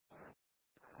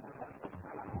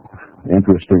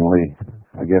Interestingly,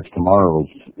 I guess tomorrow is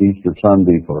Easter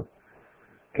Sunday for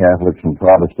Catholics and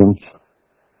Protestants,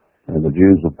 and the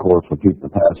Jews, of course, will keep the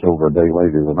Passover a day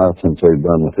later than us since they've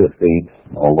done the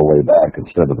 15th all the way back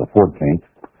instead of the 14th.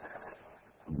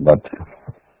 But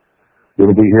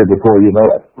it'll be here before you know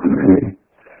it.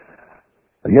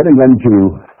 Getting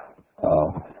into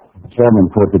sermon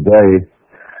for today,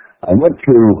 I went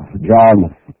through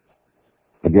John,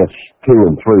 I guess, 2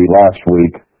 and 3 last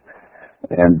week,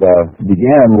 and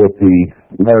began with the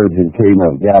marriage in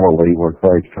Cana of Galilee where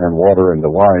Christ turned water into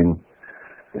wine,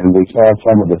 and we saw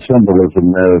some of the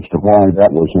symbolism there as to why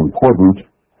that was important,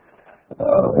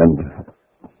 and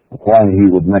why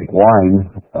he would make wine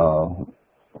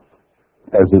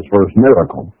as his first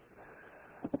miracle.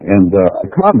 And I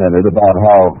commented about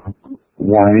how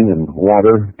wine and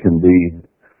water can be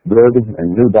good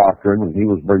and new doctrine, and he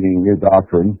was bringing new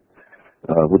doctrine,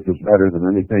 which was better than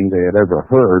anything they had ever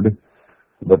heard.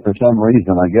 But for some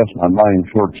reason, I guess my mind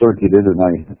short-circuited,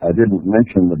 and I didn't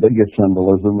mention the biggest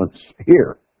symbolism that's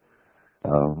here.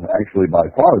 Actually, by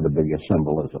far the biggest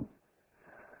symbolism.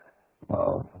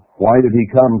 Why did he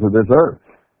come to this earth?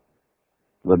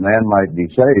 That man might be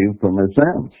saved from his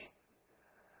sins.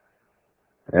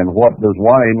 And what does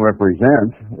wine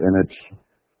represent in its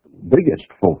biggest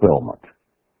fulfillment?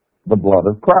 The blood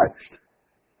of Christ.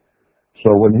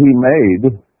 So when he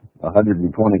made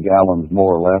 120 gallons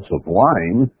more or less of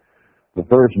wine, the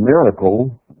first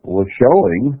miracle was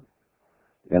showing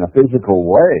in a physical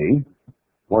way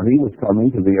what he was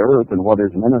coming to the earth and what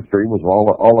his ministry was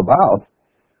all about,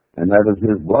 and that is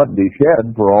his blood be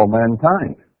shed for all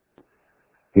mankind.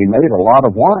 He made a lot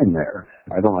of wine there.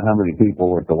 I don't know how many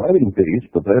people were at the wedding feast,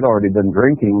 but they'd already been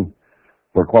drinking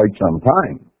for quite some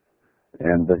time,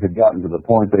 and they had gotten to the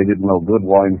point they didn't know good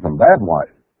wine from bad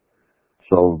wine.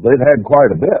 So they'd had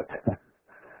quite a bit.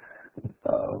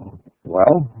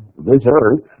 Well, this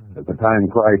earth, at the time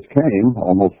Christ came,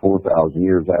 almost 4,000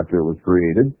 years after it was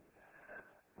created,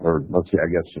 or let's see, I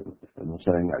guess I'm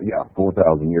saying,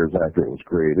 4,000 years after it was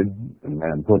created, and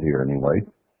man put here anyway,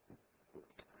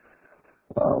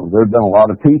 there'd been a lot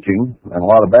of teaching and a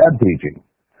lot of bad teaching,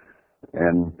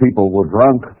 and people were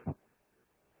drunk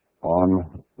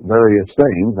on various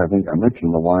things. I think I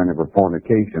mentioned the wine of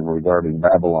fornication regarding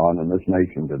Babylon and this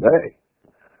nation today.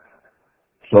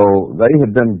 So they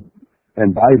had been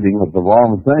imbibing of the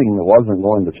wrong thing that wasn't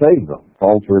going to save them.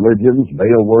 False religions,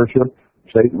 Baal worship,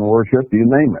 Satan worship, you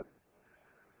name it.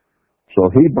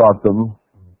 So he brought them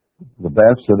the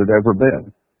best that had ever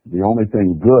been. The only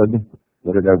thing good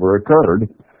that had ever occurred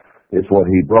is what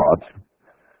he brought.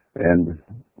 And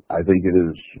I think it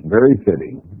is very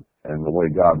fitting, and the way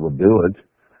God would do it,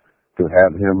 to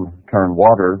have him turn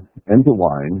water into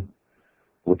wine,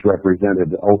 which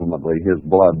represented ultimately his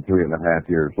blood 3.5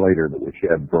 years later that was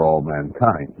shed for all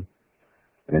mankind.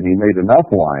 And he made enough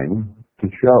wine to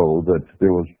show that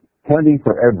there was plenty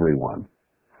for everyone.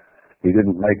 He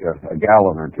didn't make a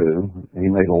gallon or two, he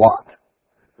made a lot.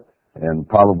 And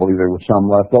probably there was some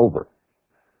left over.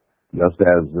 Just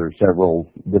as there's several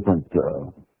different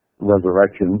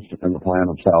resurrections in the plan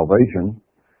of salvation,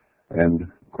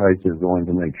 and Christ is going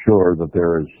to make sure that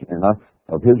there is enough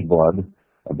of his blood,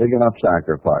 a big enough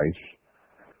sacrifice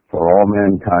for all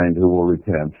mankind who will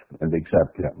repent and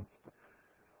accept him.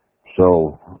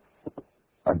 So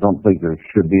I don't think there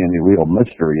should be any real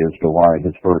mystery as to why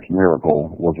his first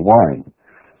miracle was wine.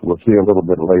 We'll see a little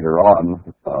bit later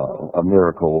on a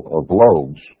miracle of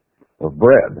loaves of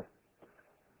bread.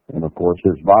 And of course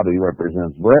his body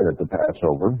represents bread at the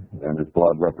Passover, and his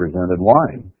blood represented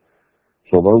wine.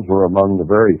 So those were among the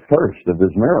very first of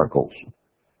his miracles.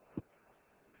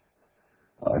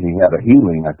 He had a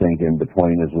healing, I think, in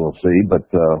between, as we'll see, but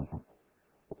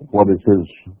what is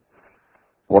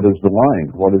the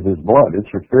wine? What is his blood? It's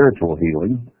for spiritual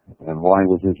healing. And why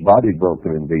was his body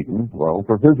broken and beaten? Well,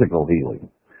 for physical healing.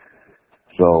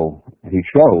 So he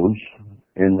shows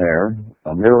in there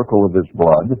a miracle of his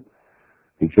blood.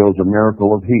 He shows a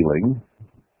miracle of healing.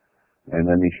 And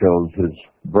then he shows his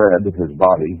bread, his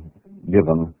body,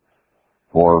 given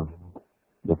for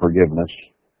the forgiveness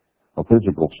of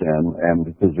physical sin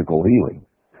and physical healing.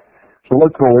 So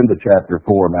let's go into chapter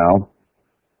 4 now,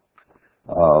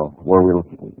 where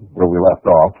we left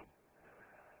off.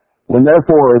 When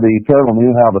therefore the eternal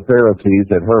knew how the Pharisees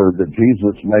had heard that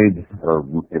Jesus made, or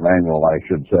Emmanuel I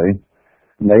should say,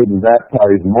 made and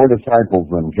baptized more disciples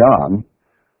than John,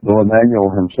 though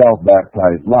Emmanuel himself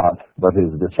baptized not, but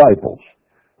his disciples.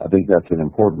 I think that's an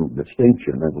important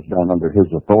distinction. It was done under his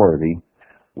authority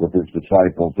with his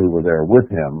disciples who were there with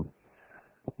him.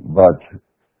 But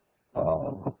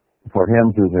for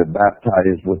him to have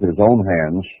baptized with his own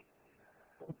hands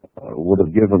would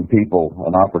have given people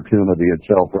an opportunity at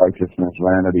self-righteousness,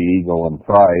 vanity, ego, and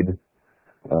pride,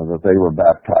 that they were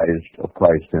baptized of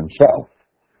Christ himself.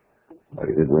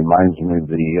 It reminds me of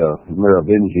the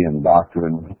Merovingian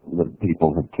doctrine that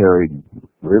people have carried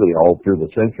really all through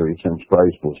the century since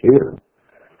Christ was here.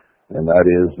 And that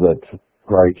is that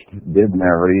Christ did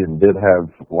marry and did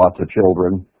have lots of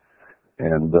children,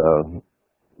 and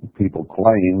people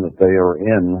claim that they are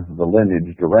in the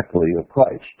lineage directly of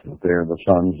Christ, that they're the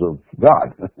sons of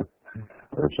God,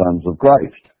 or sons of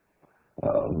Christ.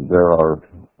 There are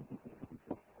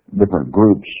different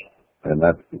groups, and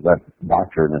that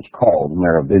doctrine is called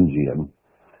Merovingian,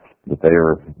 that they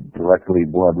are directly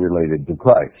blood related to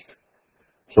Christ.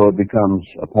 So it becomes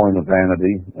a point of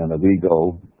vanity and of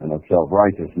ego and of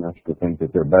self-righteousness to think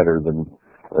that they're better than,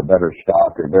 or better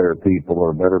stock, or better people,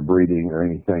 or better breeding, or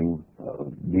anything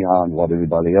beyond what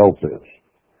anybody else is.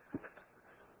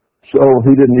 So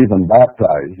he didn't even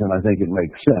baptize, and I think it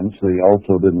makes sense that he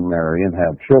also didn't marry and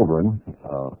have children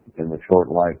in the short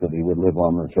life that he would live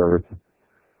on this earth,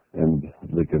 and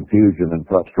the confusion and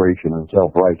frustration and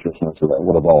self-righteousness that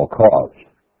would have all caused.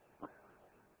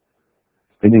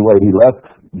 Anyway, he left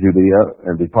Judea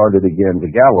and departed again to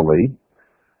Galilee,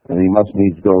 and he must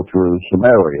needs go through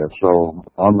Samaria. So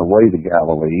on the way to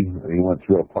Galilee, he went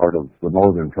through a part of the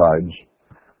northern tribes.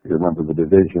 You remember the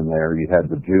division there. You had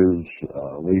the Jews,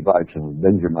 Levites, and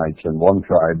Benjamites in one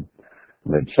tribe,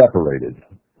 and they'd separated.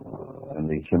 And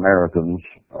the Samaritans,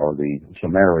 or the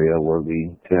Samaria, were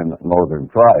the 10 northern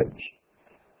tribes.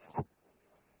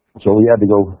 So he had to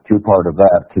go through part of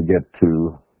that to get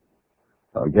to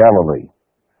Galilee.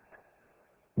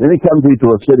 Then he comes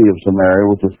into a city of Samaria,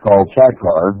 which is called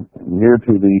Sychar, near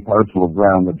to the parcel of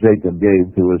ground that Jacob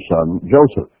gave to his son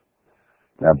Joseph.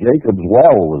 Now, Jacob's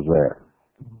well was there.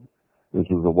 This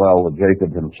was a well that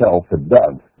Jacob himself had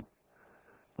dug.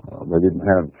 They didn't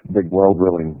have big well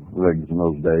drilling rigs in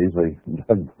those days. They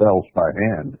dug wells by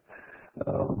hand.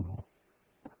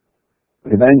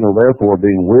 Emmanuel, therefore,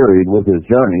 being wearied with his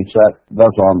journey, sat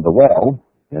thus on the well,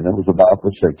 and it was about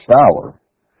the 6th hour.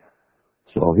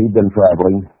 So he'd been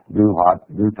traveling, grew hot,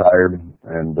 grew tired,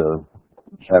 and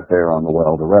sat there on the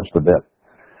well to rest a bit.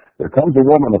 There comes a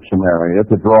woman of Samaria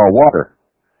to draw water.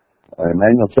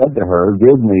 Emmanuel said to her,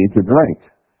 "Give me to drink."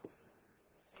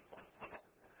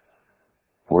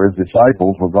 For his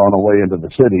disciples were gone away into the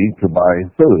city to buy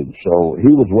food. So he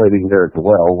was waiting there at the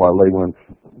well while they went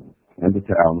into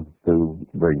town to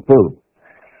bring food.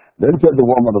 Then said the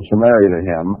woman of Samaria to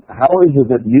him, "How is it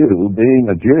that you, being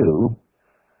a Jew,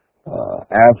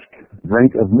 ask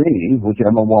drink of me, which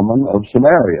am a woman of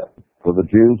Samaria? For the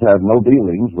Jews have no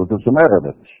dealings with the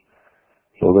Samaritans."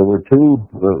 So there were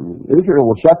Israel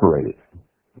was separated.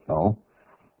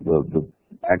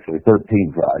 Actually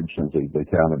 13 tribes, since they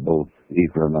counted both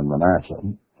Ephraim and Manasseh.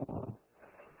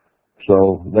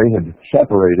 So they had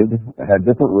separated, had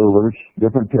different rulers,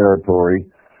 different territory,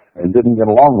 and didn't get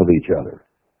along with each other.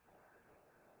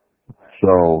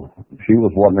 So she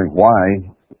was wondering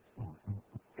why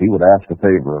he would ask a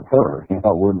favor of her.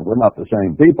 We're not the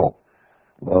same people.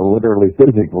 Well, literally,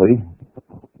 physically,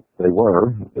 they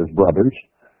were as brothers,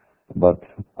 but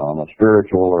on a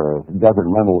spiritual or a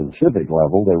governmental and civic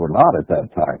level, they were not at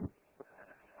that time.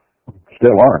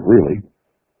 Still aren't, really.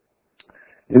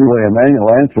 Anyway,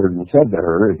 Emmanuel answered and said to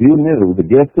her, "If you knew the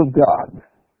gift of God,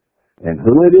 and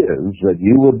who it is that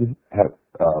you would have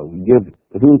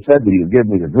who said to you, 'Give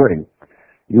me to drink,'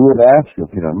 you would ask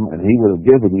of him, and he would have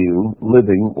given you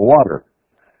living water."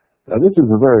 Now, this is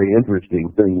a very interesting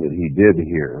thing that he did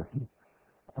here.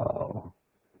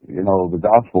 The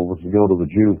gospel was to go to the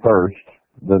Jew first,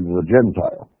 then to the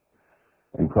Gentile.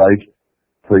 And Christ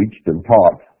preached and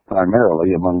taught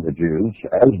primarily among the Jews,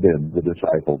 as did the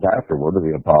disciples afterward, or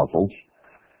the apostles.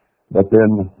 But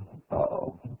then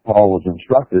Paul was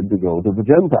instructed to go to the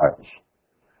Gentiles.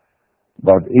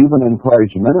 But even in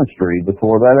Christ's ministry,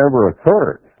 before that ever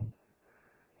occurred,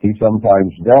 he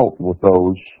sometimes dealt with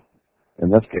those, in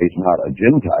this case not a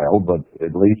Gentile, but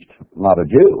at least not a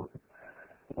Jew,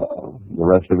 the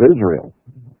rest of Israel.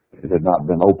 It had not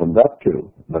been opened up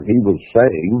to. But he was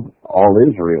saying all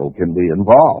Israel can be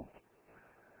involved.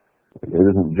 It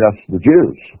isn't just the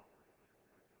Jews.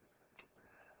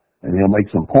 And he'll make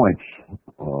some points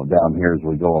down here as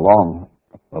we go along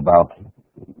about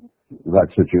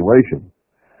that situation.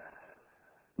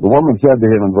 The woman said to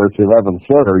him in verse 11,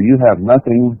 "Sir, you have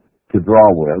nothing to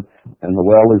draw with, and the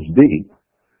well is deep.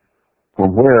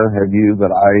 From where have you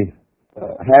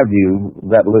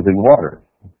that living water?"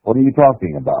 What are you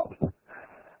talking about?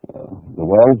 The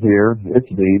well's here, it's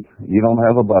deep, you don't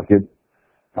have a bucket,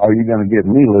 how are you going to give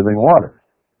me living water?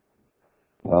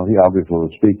 Well, he obviously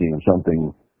was speaking of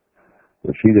something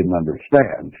But she didn't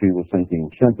understand. She was thinking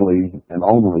simply and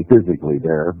only physically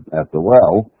there at the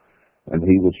well, and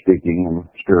he was speaking in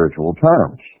spiritual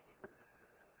terms.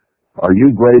 Are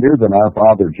you greater than our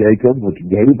father Jacob, which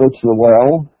gave us the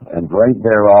well, and drank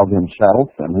thereof himself,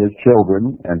 and his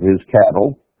children, and his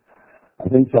cattle? I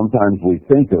think sometimes we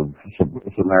think of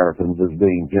Samaritans as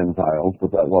being Gentiles,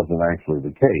 but that wasn't actually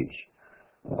the case.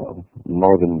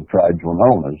 Northern tribes were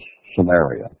known as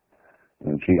Samaria.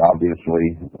 And she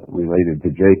obviously related to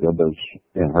Jacob as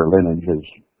in her lineage, his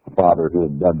father who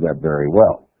had dug that very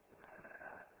well.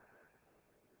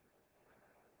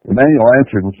 Emmanuel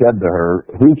answered and said to her,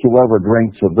 whosoever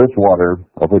drinks of this water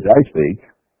of which I speak,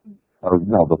 or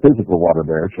no, the physical water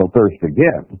there, shall thirst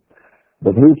again.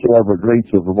 But whosoever drinks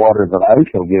of the water that I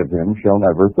shall give him shall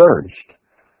never thirst.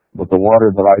 But the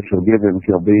water that I shall give him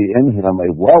shall be in him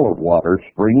a well of water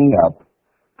springing up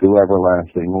to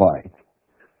everlasting life.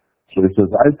 So he says,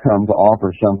 I've come to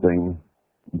offer something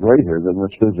greater than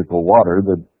this physical water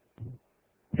that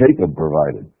Jacob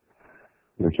provided.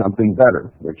 There's something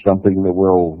better. There's something that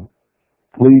will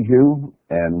please you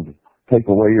and take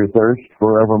away your thirst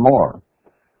forevermore.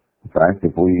 In fact,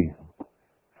 if we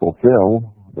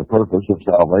fulfill the purpose of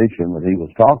salvation that he was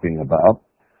talking about,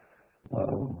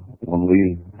 when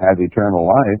we have eternal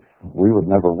life, we would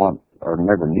never want or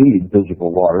never need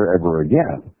physical water ever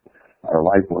again. Our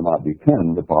life will not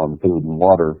depend upon food and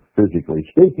water, physically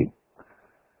speaking.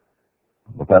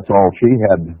 But that's all she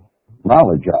had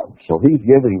knowledge of. So he's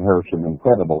giving her some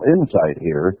incredible insight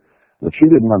here that she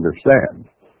didn't understand.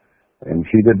 And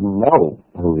she didn't know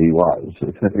who he was.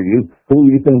 Who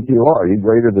do you think you are? Are you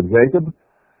greater than Jacob?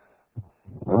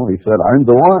 Well, he said, I'm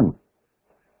the one.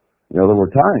 You know, there were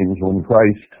times when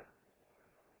Christ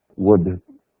would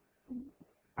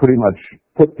pretty much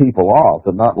put people off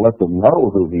and not let them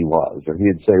know who he was. Or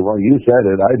he'd say, well, you said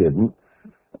it, I didn't.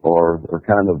 Or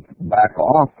kind of back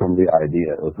off from the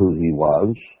idea of who he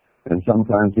was. And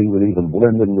sometimes he would even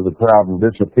blend into the crowd and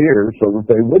disappear so that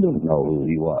they wouldn't know who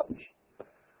he was.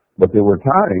 But there were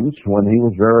times when he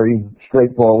was very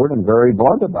straightforward and very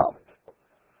blunt about it.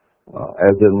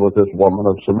 As in with this woman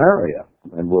of Samaria.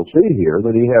 And we'll see here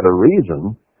that he had a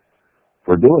reason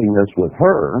for doing this with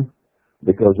her,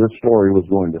 because this story was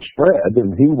going to spread,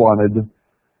 and he wanted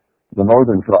the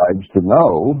northern tribes to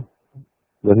know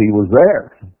that he was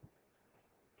there,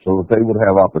 so that they would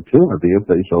have opportunity if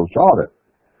they so sought it.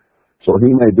 So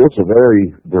he made this a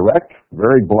very direct,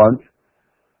 very blunt,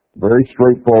 very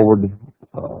straightforward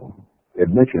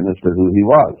admission as to who he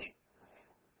was.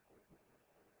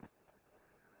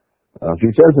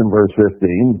 She says in verse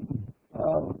 15,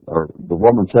 or the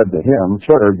woman said to him,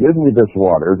 Sir, give me this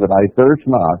water that I thirst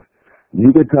not,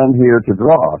 neither come here to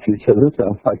draw. She said, this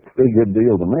sounds like a pretty good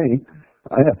deal to me.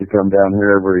 I have to come down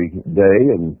here every day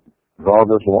and draw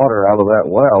this water out of that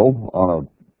well on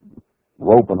a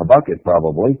rope and a bucket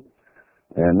probably.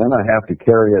 And then I have to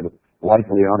carry it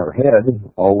likely on her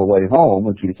head all the way home.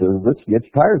 And she says, this gets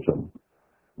tiresome.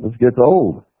 This gets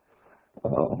old.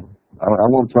 I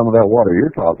want some of that water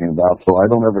you're talking about so I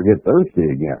don't ever get thirsty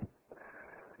again.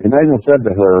 Emmanuel said to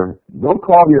her, go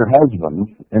call your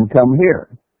husband and come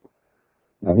here.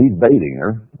 Now he's baiting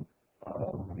her.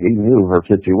 He knew her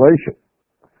situation.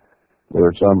 There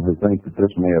are some who think that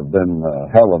this may have been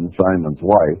Helen, Simon's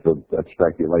wife. That's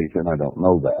speculation. I don't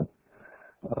know that.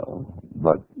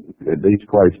 But at least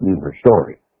Christ knew her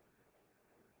story.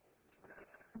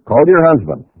 Call your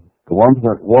husband. The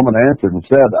woman answered and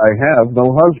said, I have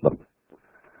no husband.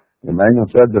 Emmanuel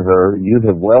said to her, you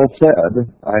have well said,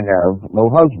 I have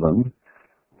no husband,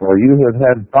 for you have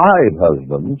had 5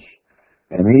 husbands,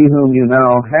 and he whom you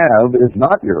now have is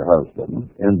not your husband,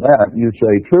 and that you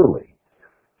say truly.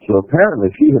 So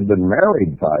apparently she had been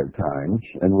married 5 times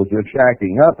and was just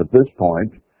shacking up at this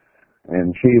point,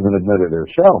 and she even admitted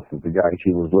herself that the guy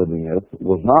she was living with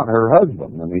was not her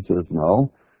husband. And he says,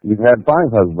 no, you've had 5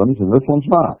 husbands, and this one's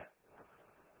not.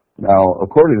 Now,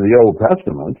 according to the Old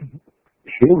Testament,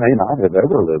 she may not have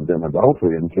ever lived in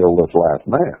adultery until this last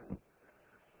man.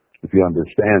 If you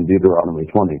understand Deuteronomy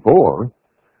 24,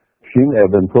 she may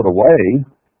have been put away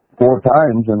 4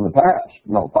 times in the past.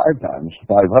 No, 5 times,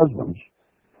 5 husbands,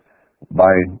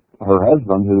 by her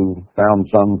husband who found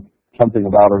something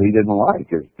about her he didn't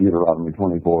like, as Deuteronomy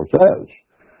 24 says.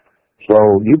 So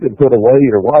you could put away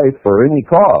your wife for any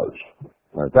cause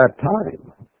at that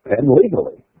time, and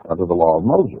legally, under the law of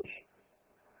Moses.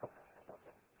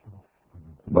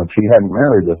 But she hadn't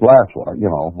married this last one. You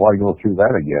know, why go through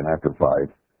that again after 5?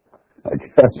 I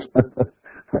guess.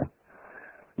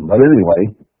 But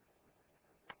anyway,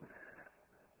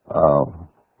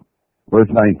 verse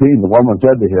 19, the woman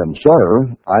said to him,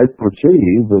 Sir, I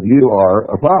perceive that you are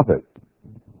a prophet.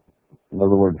 In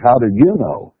other words, how did you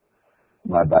know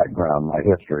my background, my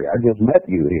history? I just met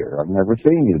you here. I've never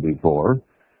seen you before.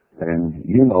 And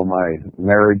you know my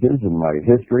marriages and my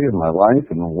history and my life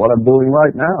and what I'm doing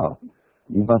right now.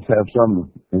 You must have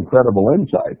some incredible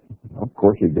insight. Of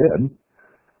course he did.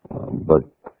 But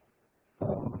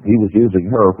he was using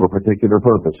her for a particular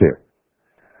purpose here.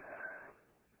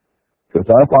 Because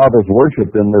our fathers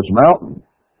worshipped in this mountain.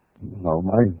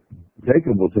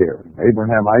 Jacob was here.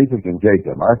 Abraham, Isaac, and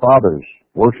Jacob. Our fathers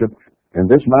worshipped in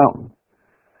this mountain.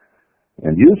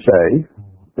 And you say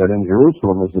that in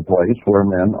Jerusalem is the place where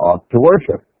men ought to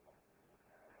worship.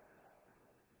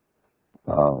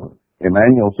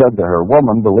 Emmanuel said to her,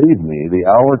 "Woman, believe me, the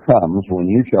hour comes when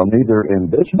you shall neither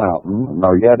in this mountain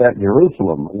nor yet at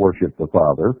Jerusalem worship the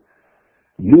Father.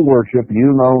 You worship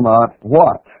you know not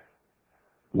what.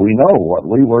 We know what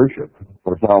we worship,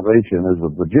 for salvation is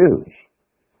of the Jews."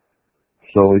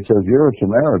 So he says, you're a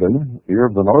Samaritan, you're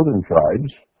of the northern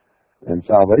tribes, and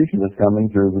salvation is coming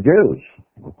through the Jews.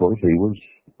 Of course, he was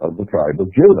of the tribe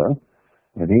of Judah,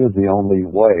 and he is the only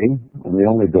way and the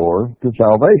only door to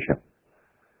salvation.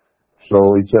 So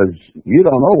he says, you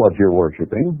don't know what you're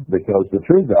worshiping, because the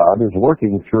true God is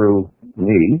working through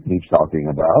me, he's talking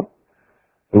about,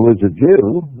 who is a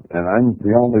Jew, and I'm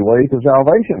the only way to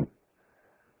salvation.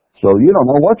 So you don't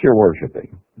know what you're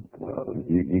worshiping.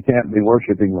 You can't be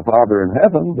worshiping the Father in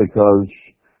heaven, because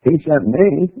he sent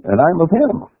me, and I'm of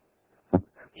him.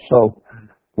 So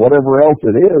whatever else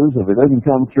it is, if it doesn't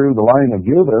come through the line of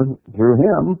Judah, through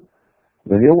him,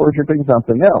 then you're worshiping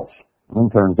something else. And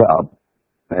it turns out,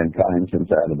 mankind since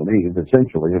Adam and Eve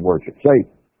essentially have worshipped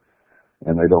Satan,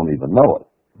 and they don't even know it.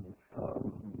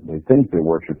 They think they're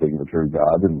worshiping the true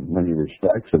God in many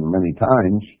respects and many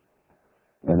times,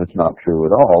 and it's not true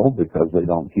at all, because they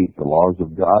don't keep the laws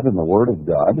of God and the Word of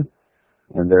God,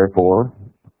 and therefore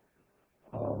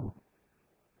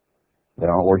they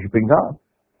aren't worshiping God.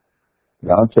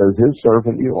 God says, his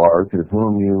servant you are, to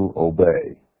whom you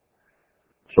obey.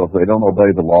 So if they don't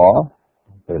obey the law,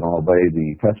 they don't obey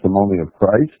the testimony of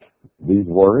Christ, these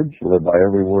words, live by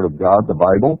every word of God, the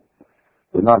Bible,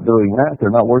 they're not doing that,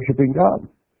 they're not worshiping God,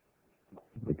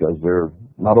 because they're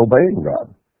not obeying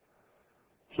God.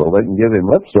 So they can give him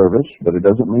lip service, but it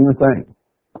doesn't mean a thing.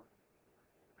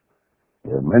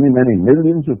 There are many, many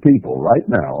millions of people right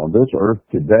now on this earth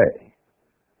today.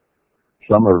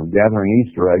 Some are gathering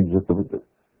Easter eggs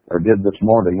or did this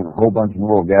morning, and a whole bunch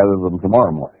more will gather them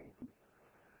tomorrow morning.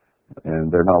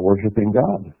 And they're not worshiping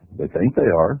God. They think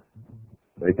they are.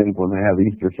 They think when they have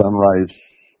Easter sunrise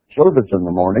service in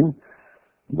the morning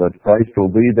that Christ will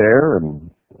be there, and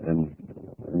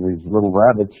these little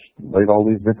rabbits laid all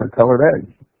these different colored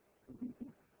eggs.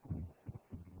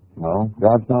 No,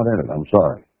 God's not in it. I'm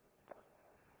sorry.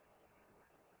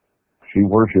 She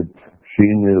worshipped, she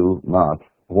knew not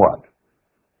what.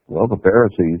 Well, the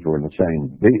Pharisees were in the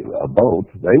same boat.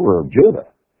 They were of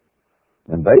Judah.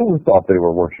 And they thought they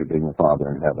were worshiping the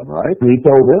Father in heaven, right? He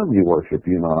told them, you worship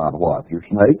you know not what. You're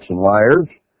snakes and liars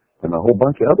and a whole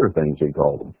bunch of other things he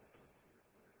called them.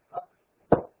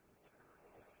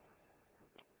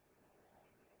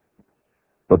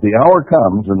 But the hour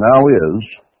comes, and now is.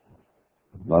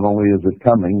 Not only is it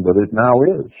coming, but it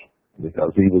now is,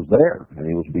 because he was there, and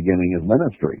he was beginning his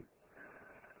ministry.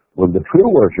 When the true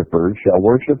worshipers shall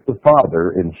worship the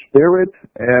Father in spirit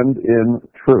and in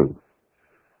truth.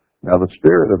 Now the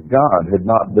Spirit of God had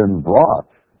not been brought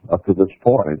up to this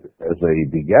point as a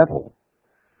begettal.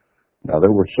 Now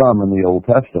there were some in the Old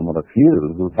Testament, a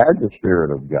few, who had the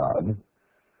Spirit of God,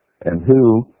 and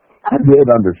who did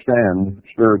understand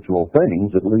spiritual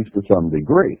things, at least to some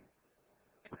degree.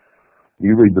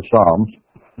 You read the Psalms,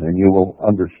 and you will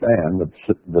understand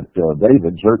that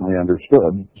David certainly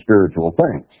understood spiritual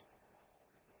things.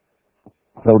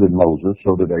 So did Moses,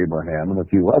 so did Abraham, and a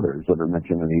few others that are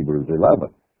mentioned in Hebrews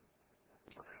 11.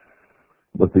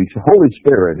 But the Holy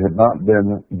Spirit had not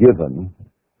been given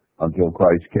until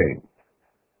Christ came.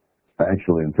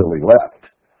 Actually, until he left,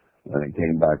 and he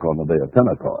came back on the day of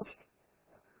Pentecost.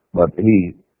 But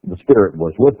the Spirit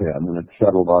was with him, and it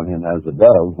settled on him as a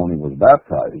dove when he was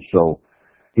baptized. So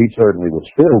he certainly was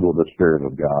filled with the Spirit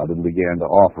of God and began to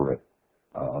offer it.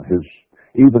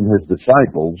 Even his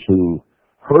disciples who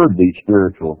heard these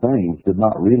spiritual things did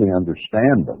not really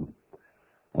understand them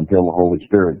until the Holy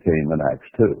Spirit came in Acts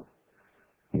 2.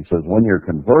 He says, when you're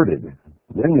converted,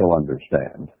 then you'll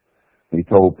understand. He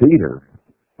told Peter,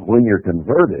 when you're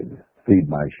converted, feed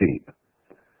my sheep.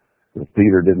 Because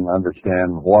Peter didn't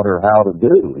understand what or how to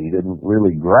do. He didn't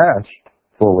really grasp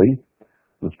fully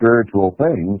the spiritual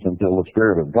things until the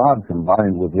Spirit of God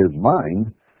combined with his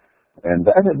mind, and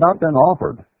that had not been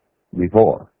offered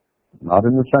before, not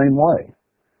in the same way.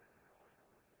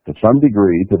 to some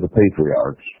degree to the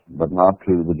patriarchs, but not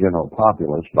to the general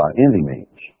populace by any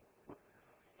means.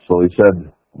 So he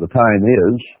said, the time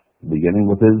is, beginning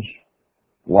with his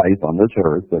life on this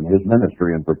earth and his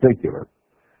ministry in particular,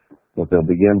 that they'll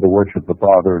begin to worship the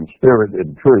Father in spirit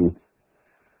and truth,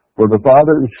 for the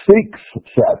Father seeks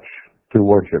such to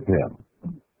worship him.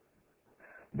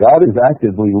 God is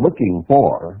actively looking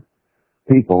for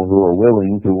people who are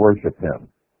willing to worship him.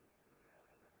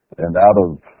 And out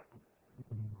of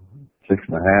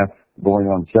 6.5, going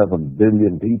on 7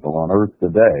 billion people on earth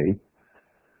today,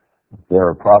 there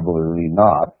are probably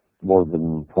not more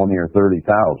than 20 or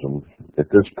 30,000 at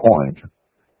this point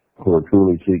who are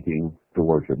truly seeking to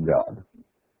worship God.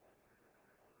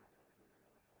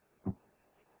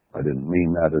 I didn't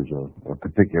mean that as a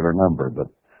particular number, but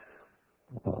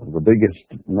the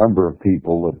biggest number of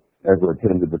people that ever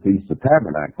attended the Feast of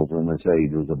Tabernacles in this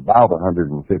age was about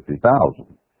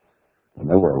 150,000. And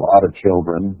there were a lot of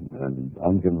children and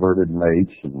unconverted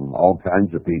mates and all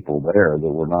kinds of people there that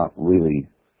were not really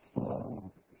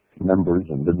members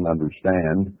and didn't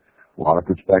understand. A lot of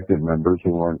prospective members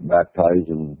who weren't baptized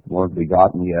and weren't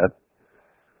begotten yet.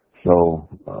 So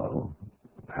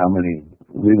how many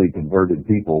really converted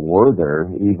people were there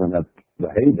even at the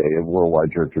heyday of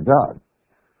Worldwide Church of God?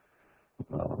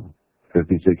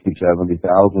 50, 60,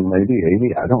 70,000, maybe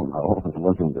 80, I don't know.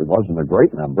 It wasn't a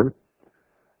great number.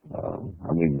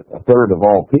 I mean, a third of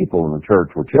all people in the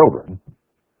church were children.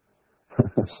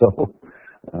 So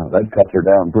that cuts her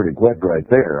down pretty quick right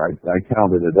there. I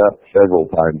counted it up several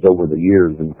times over the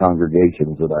years in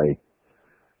congregations that I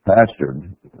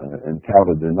pastored and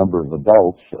counted the number of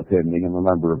adults attending and the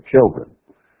number of children.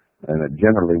 And it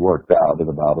generally worked out at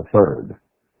about a third.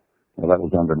 Well, that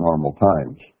was under normal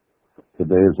times.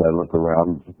 Today, as I look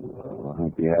around, I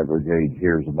think the average age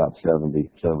here is about 70,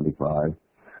 75.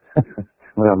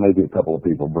 Well, maybe a couple of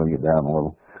people bring it down a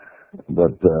little,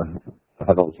 but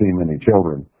I don't see many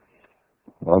children.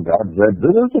 Well, God said,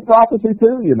 this is a prophecy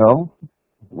too, you know.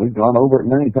 We've gone over it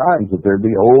many times that there'd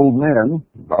be old men,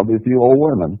 probably a few old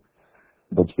women,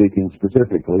 but speaking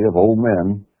specifically of old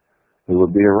men who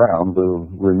would be around to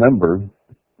remember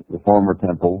the former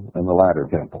temple and the latter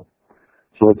temple.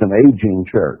 So it's an aging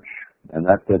church, and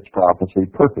that fits prophecy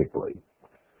perfectly.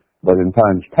 But in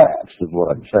times past, is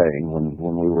what I'm saying,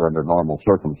 when we were under normal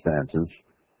circumstances,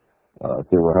 if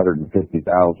there were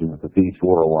 150,000 at the feast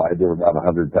worldwide, there were about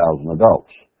 100,000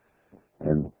 adults.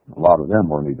 And a lot of them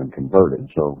weren't even converted.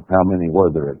 So how many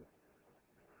were there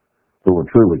who were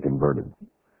truly converted?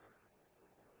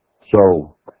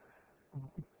 So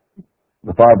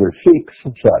the Father seeks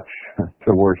such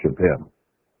to worship him.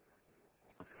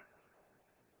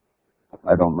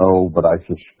 I don't know, but I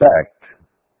suspect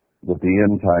that the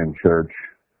end-time church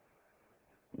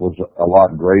was a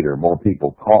lot greater, more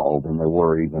people called than there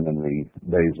were even in the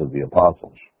days of the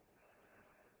apostles.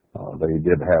 They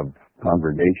did have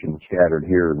congregations scattered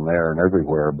here and there and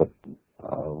everywhere, but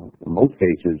in most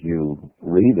cases you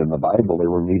read in the Bible they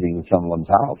were meeting in someone's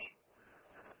house.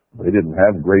 They didn't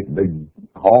have great big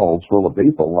halls full of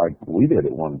people like we did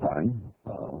at one time.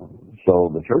 So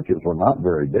the churches were not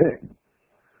very big.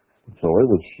 So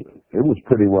it was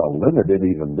pretty well limited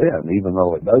even then, even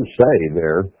though it does say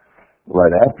there,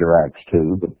 right after Acts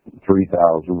 2, that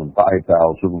 3,000 and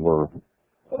 5,000 were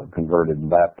converted and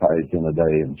baptized in a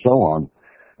day and so on.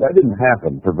 That didn't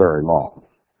happen for very long.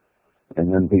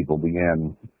 And then people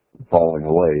began falling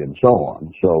away and so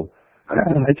on. So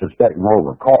I suspect more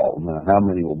were called. Now, how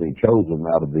many will be chosen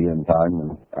out of the end time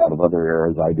and out of other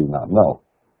eras, I do not know.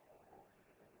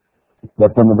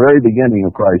 But from the very beginning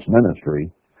of Christ's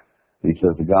ministry, he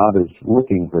says God is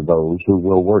looking for those who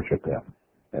will worship him.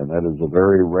 And that is a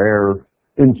very rare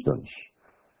instance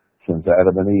since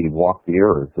Adam and Eve walked the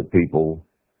earth that people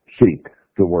seek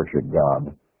to worship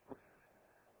God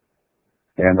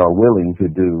and are willing to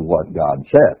do what God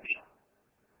says.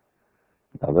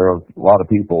 Now, there are a lot of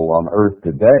people on earth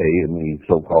today in the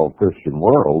so-called Christian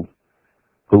world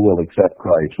who will accept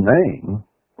Christ's name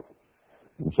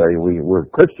and say we're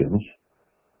Christians,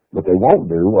 but they won't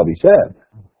do what he said.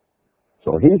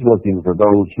 So he's looking for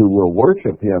those who will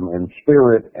worship him in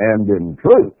spirit and in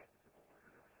truth.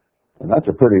 And that's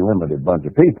a pretty limited bunch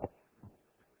of people.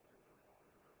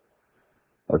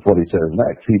 That's what he says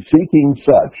next. He's seeking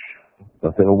such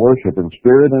that they'll worship in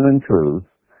spirit and in truth.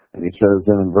 And he says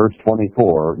then in verse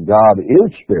 24, God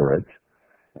is spirit,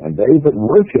 and they that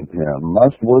worship him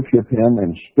must worship him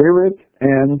in spirit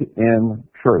and in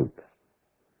truth.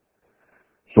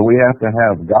 So we have to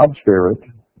have God's spirit,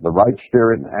 the right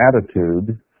spirit and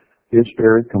attitude, his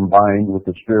spirit combined with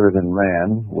the spirit in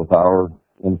man, with our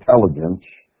intelligence,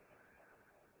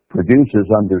 produces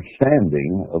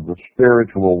understanding of the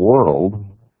spiritual world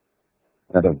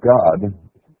and of God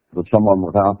that someone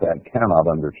without that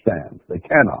cannot understand. They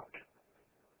cannot.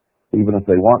 Even if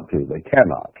they want to, they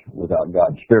cannot without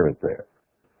God's Spirit there.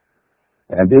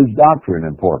 And is doctrine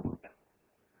important?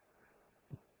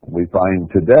 We find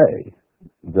today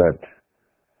that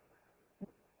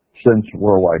since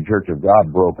Worldwide Church of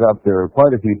God broke up, there are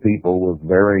quite a few people with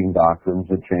varying doctrines.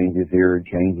 It changes here, it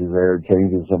changes there, it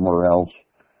changes somewhere else.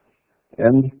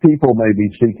 And people may be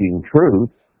seeking truth.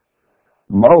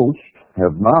 Most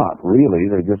have not, really.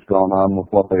 They've just gone on with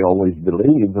what they always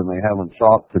believed, and they haven't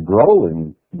sought to grow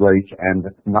in grace and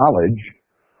knowledge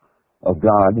of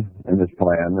God and His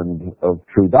plan and of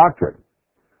true doctrine.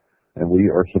 And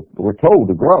we're told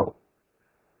to grow.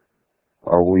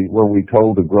 Were we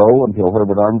told to grow until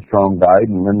Herbert Armstrong died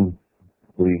and then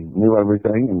we knew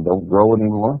everything and don't grow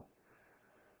anymore?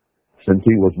 Since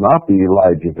He was not the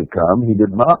Elijah to come, He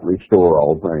did not restore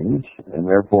all things, and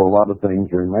therefore a lot of things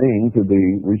remain to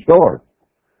be restored.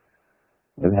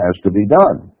 It has to be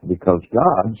done, because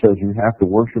God says you have to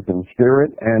worship in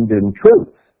spirit and in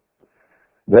truth.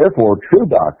 Therefore, true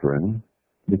doctrine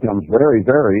becomes very,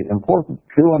 very important.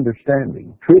 True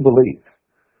understanding, true belief,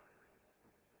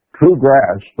 true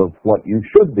grasp of what you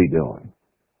should be doing.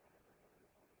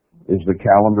 Is the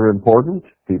calendar important?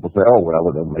 People say, oh, well,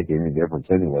 it doesn't make any difference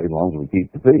anyway, as long as we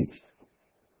keep the feast.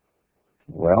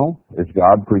 Well, is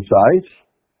God precise?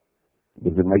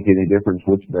 Does it make any difference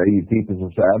which day you keep as a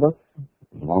Sabbath,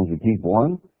 as long as you keep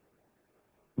one?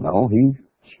 No, He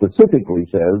specifically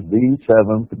says the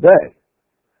seventh day.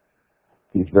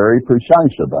 He's very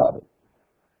precise about it.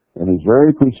 And He's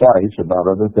very precise about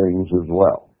other things as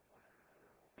well.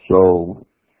 So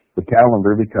the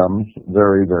calendar becomes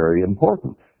very, very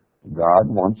important. God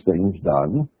wants things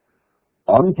done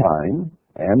on time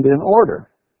and in order,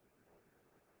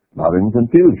 not in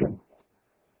confusion.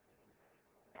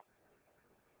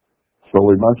 So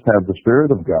we must have the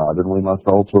Spirit of God, and we must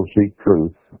also seek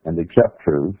truth and accept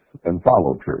truth and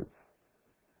follow truth.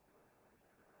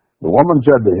 The woman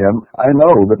said to Him, I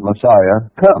know that Messiah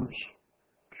comes.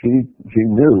 She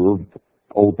knew of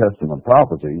Old Testament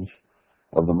prophecies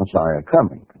of the Messiah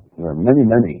coming. There are many,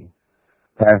 many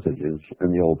passages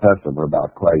in the Old Testament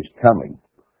about Christ coming.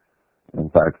 In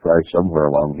fact, Christ somewhere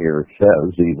along here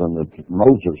says even that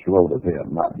Moses wrote of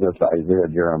Him, not just Isaiah,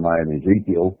 Jeremiah, and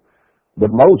Ezekiel, but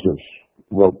Moses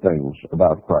wrote things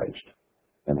about Christ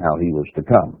and how He was to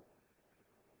come.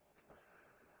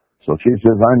 So she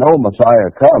says, I know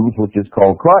Messiah comes, which is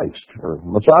called Christ, or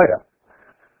Messiah.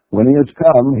 When He has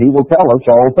come, He will tell us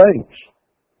all things.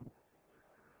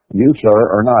 You, sir,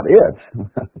 are not it,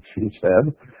 she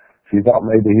said. She thought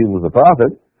maybe He was a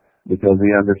prophet because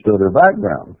He understood her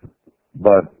background.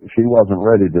 But she wasn't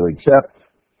ready to accept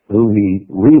who He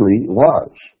really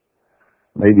was.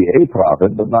 Maybe a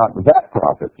prophet, but not that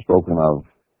prophet spoken of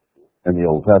in the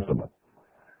Old Testament.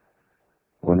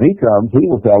 When He comes, He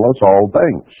will tell us all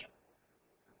things.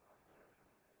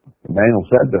 Daniel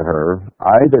said to her,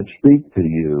 I that speak to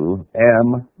you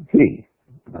am He.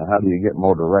 Now, how do you get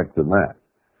more direct than that?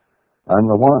 I'm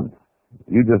the one.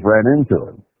 You just ran into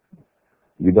Him.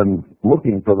 You've been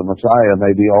looking for the Messiah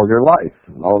maybe all your life,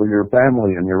 and all of your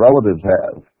family and your relatives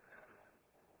have.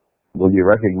 Will you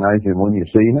recognize Him when you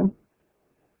see Him?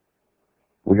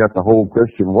 We got the whole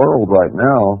Christian world right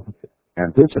now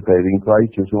anticipating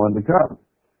Christ is going to come.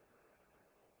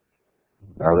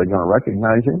 Are they going to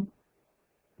recognize Him?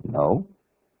 No.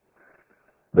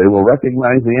 They will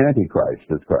recognize the Antichrist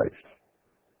as Christ.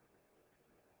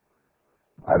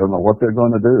 I don't know what they're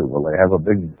going to do. Will they have a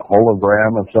big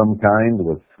hologram of some kind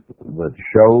that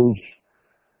shows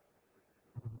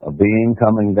a being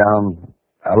coming down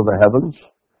out of the heavens?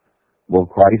 Will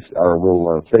Christ, or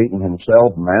will Satan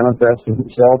himself manifest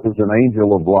himself as an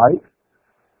angel of light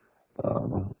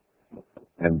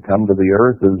and come to the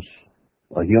earth as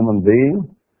a human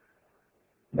being?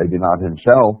 Maybe not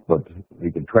himself, but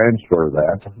he could transfer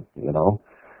that. You know,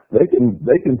 they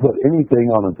can put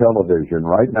anything on a television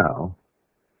right now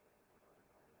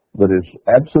that is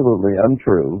absolutely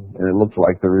untrue, and it looks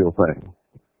like the real thing.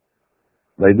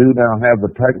 They do now have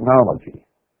the technology.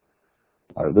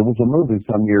 There was a movie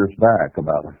some years back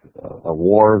about a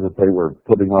war that they were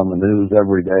putting on the news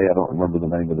every day. I don't remember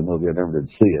the name of the movie. I never did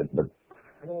see it, but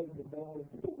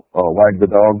Wag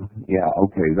the Dog. Yeah,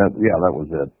 okay, that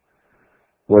was it.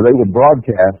 Where they would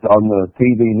broadcast on the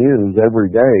TV news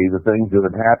every day the things that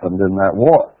had happened in that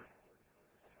war,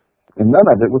 and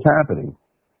none of it was happening.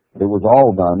 It was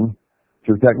all done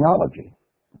through technology.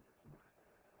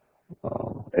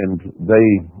 And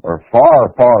they are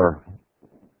far, far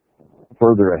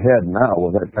further ahead now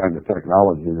with that kind of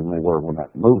technology than they were when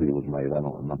that movie was made. I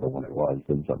don't remember when it was, it's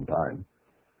been some time.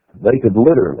 They could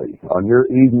literally, on your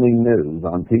evening news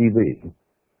on TV,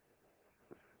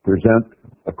 present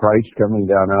a Christ coming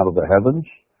down out of the heavens,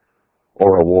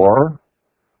 or a war,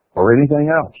 or anything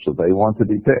else that they want to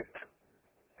depict.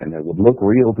 And it would look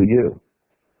real to you.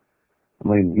 I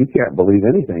mean, you can't believe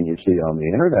anything you see on the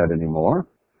internet anymore,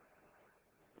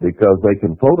 because they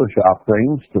can Photoshop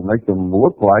things to make them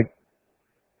look like,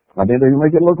 they can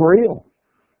make it look real.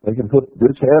 They can put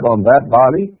this head on that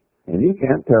body, and you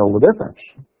can't tell the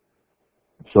difference.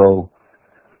 So,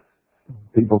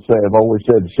 people have always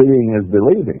said seeing is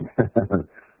believing.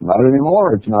 Not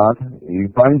anymore, it's not. You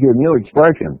find your new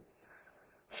expression.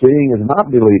 Seeing is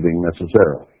not believing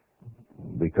necessarily,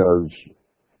 because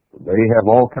they have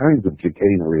all kinds of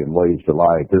chicanery and ways to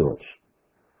lie to us.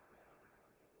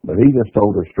 But he just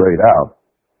told her straight out,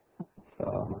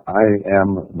 I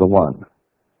am the one.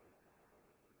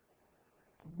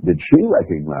 Did she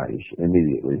recognize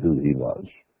immediately who he was?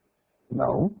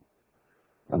 No.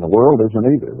 And the world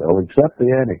isn't either. They'll accept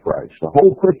the Antichrist. The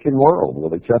whole Christian world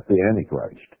will accept the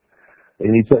Antichrist.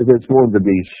 And he says it's going to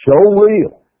be so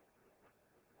real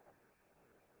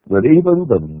that even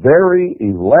the very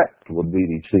elect would be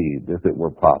deceived if it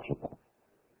were possible.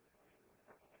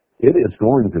 It is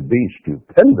going to be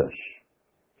stupendous.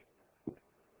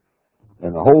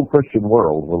 And the whole Christian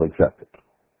world will accept it.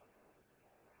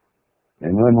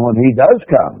 And when he does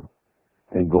come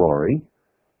in glory,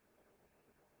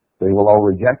 they will all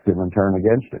reject him and turn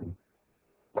against him.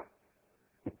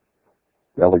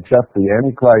 They'll accept the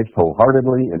Antichrist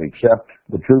wholeheartedly and accept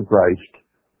the true Christ,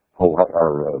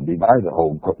 deny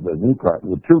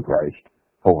the true Christ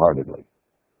wholeheartedly.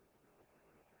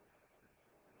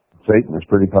 Satan is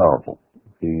pretty powerful.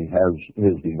 He has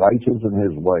his devices and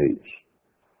his ways.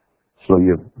 So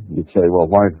you'd say, well,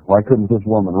 why couldn't this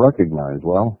woman recognize?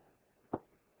 Well,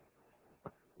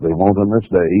 they won't on this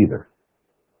day either.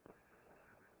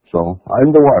 So,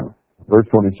 I'm the one. Verse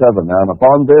 27, now, and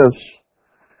upon this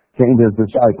came his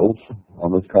disciples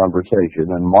on this conversation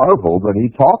and marveled that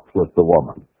he talked with the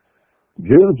woman.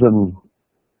 Jews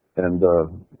and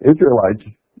Israelites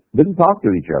didn't talk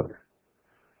to each other.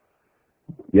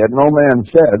 Yet no man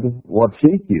said, what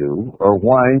seek you, or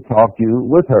why talk you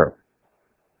with her?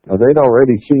 Now, they'd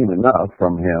already seen enough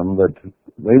from him that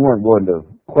they weren't going to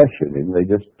question him. They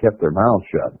just kept their mouths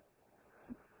shut.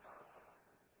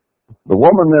 The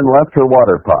woman then left her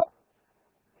water pot.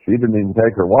 She didn't even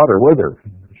take her water with her.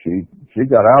 She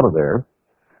got out of there.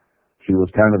 She was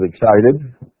kind of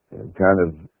excited.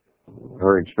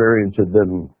 Her experience had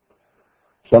been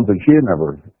something she had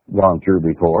never gone through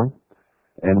before.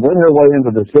 And went her way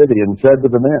into the city and said to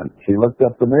the men, she looked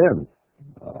up the men,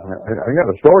 I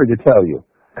got a story to tell you.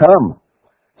 Come,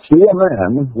 see a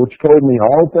man which told me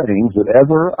all things that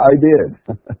ever I did.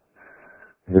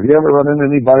 Have you ever run into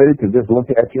anybody who could just look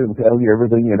at you and tell you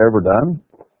everything you'd ever done?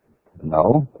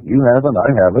 No, you haven't, I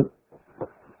haven't.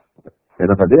 And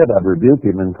if I did, I'd rebuke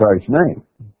him in Christ's name.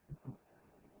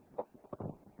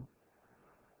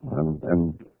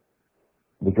 And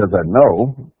because I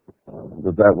know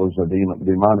that was a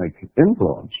demonic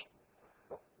influence.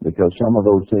 Because some of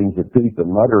those things that peep and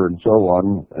mutter and so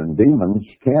on, and demons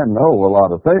can know a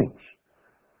lot of things.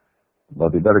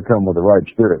 But they better come with the right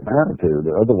spirit and attitude.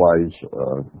 Otherwise,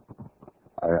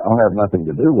 I'll have nothing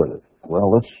to do with it.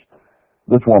 Well,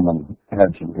 this woman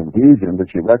had some confusion, but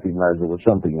she recognized there was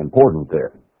something important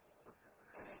there.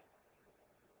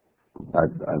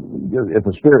 If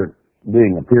a spirit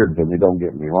being appeared to me, don't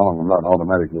get me wrong, I'm not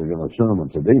automatically going to assume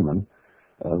it's a demon.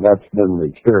 That's been the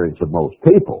experience of most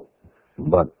people.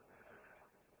 But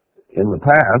in the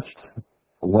past,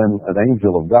 when an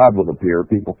angel of God would appear,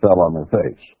 people fell on their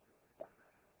face.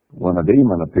 When a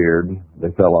demon appeared,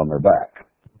 they fell on their back,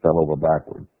 fell over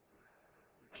backward.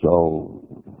 So,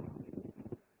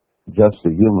 just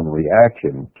the human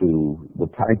reaction to the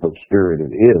type of spirit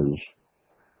it is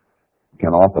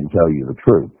can often tell you the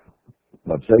truth.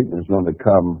 But Satan is going to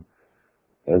come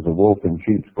as a wolf in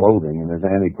sheep's clothing, and there's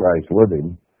Antichrist with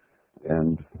him,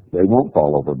 and they won't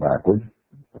fall over backward.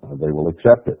 They will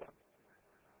accept it.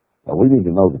 We need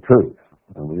to know the truth.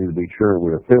 And we need to be sure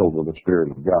we are filled with the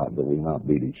Spirit of God, that we not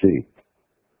be deceived.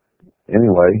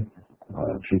 Anyway,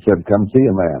 she said, come see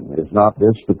a man. Is not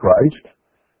this the Christ?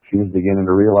 She was beginning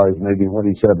to realize maybe what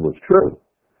he said was true.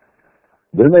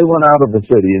 Then they went out of the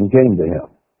city and came to him.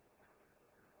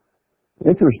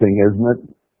 Interesting, isn't it,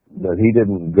 that he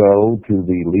didn't go to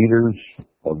the leaders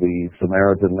of the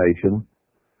Samaritan nation,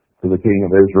 to the king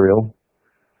of Israel.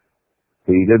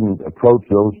 He didn't approach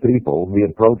those people. He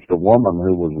approached a woman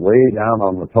who was way down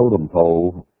on the totem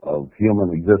pole of human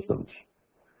existence.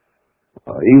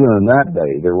 Even in that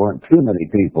day, there weren't too many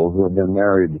people who had been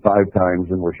married 5 times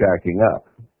and were shacking up.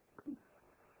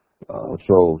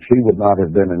 So she would not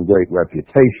have been in great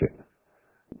reputation,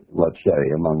 let's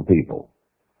say, among people.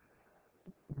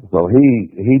 So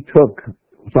he took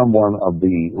someone of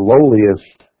the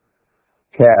lowliest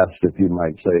caste, if you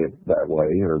might say it that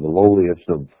way, or the lowliest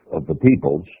of the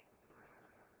peoples,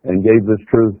 and gave this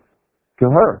truth to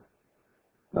her.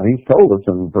 Now, he's told us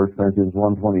in 1 Corinthians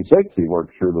 1:26, he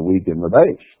works through the weak and the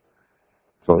base.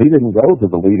 So he didn't go to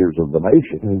the leaders of the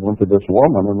nation. He went to this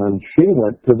woman, and then she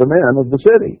went to the men of the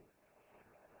city.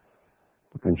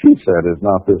 And she said, "Is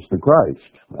not this the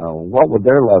Christ?" Now, what would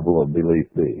their level of belief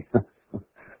be?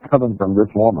 Coming from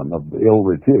this woman of ill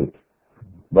repute.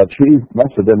 But she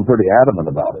must have been pretty adamant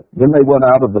about it. Then they went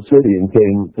out of the city and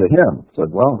came to him.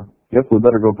 Said, "Well, guess we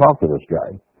better go talk to this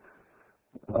guy."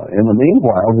 In the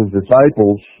meanwhile, his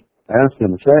disciples asked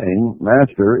him, saying,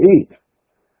 "Master, eat."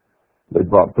 They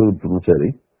brought food from the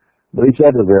city. But he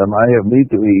said to them, "I have meat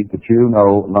to eat that you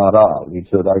know not of." He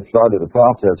said, "I've started a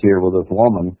process here with this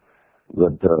woman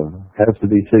that has to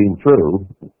be seen through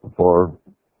for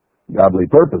godly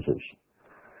purposes."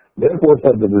 Therefore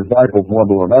said the disciples one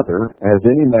to another, "Has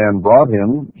any man brought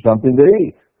him something to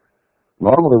eat?"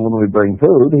 Normally when we bring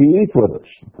food, he eats with us.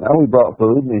 Now we brought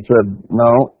food, and he said,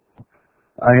 "No,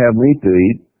 I have meat to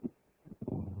eat."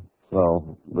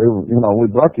 So, we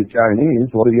brought you Chinese.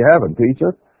 What are you having,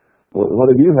 pizza? What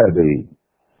have you had to eat?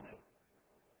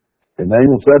 And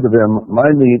Daniel said to them,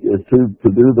 "My meat is to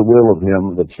do the will of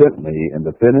him that sent me and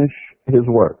to finish his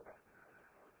work."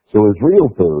 So his real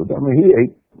food, he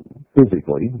ate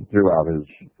physically throughout his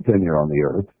tenure on the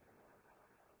earth,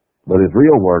 but his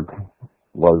real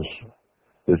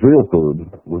food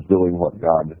was doing what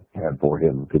God had for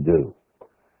him to do.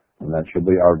 And that should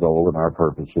be our goal and our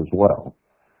purpose as well.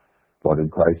 What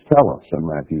did Christ tell us in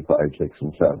Matthew 5, 6,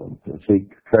 and 7? To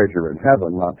seek treasure in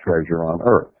heaven, not treasure on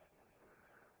earth.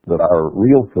 That our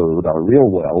real food, our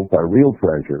real wealth, our real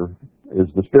treasure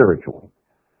is the spiritual.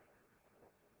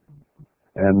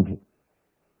 And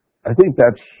I think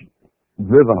that's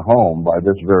driven home by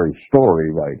this very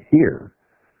story right here.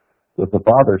 That the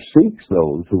Father seeks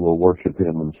those who will worship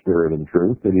him in spirit and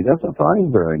truth, and he doesn't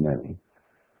find very many.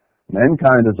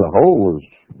 Mankind as a whole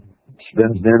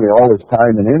spends nearly all its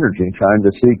time and energy trying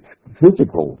to seek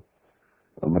physical,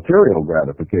 material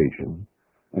gratification,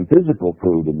 and physical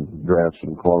food and dress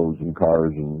and clothes and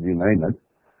cars and you name it.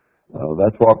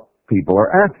 That's what people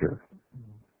are after.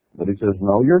 But he says,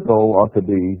 no, your goal ought to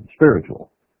be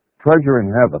spiritual. Treasure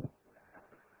in heaven.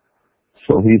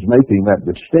 So he's making that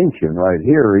distinction right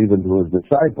here, even to his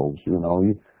disciples.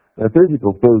 The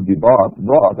physical food you brought,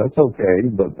 that's okay,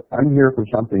 but I'm here for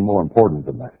something more important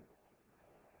than that.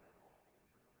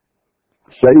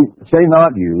 Say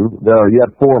not you, there are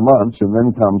yet 4 months, and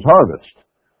then comes harvest.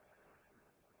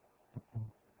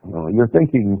 You're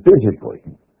thinking physically.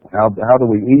 How do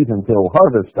we eat until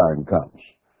harvest time comes?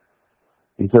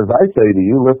 He says, I say to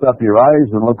you, lift up your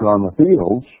eyes and look on the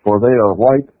fields, for they are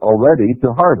white already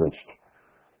to harvest.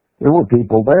 There were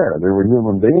people there. There were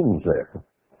human beings there.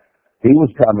 He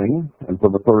was coming, and for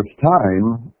the first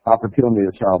time, opportunity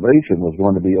of salvation was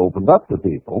going to be opened up to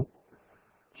people.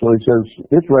 So he says,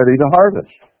 it's ready to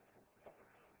harvest.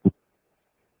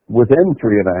 Within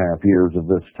 3.5 years of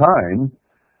this time,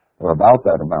 or about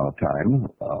that amount of time,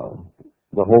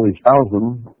 the Holy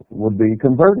Thousand would be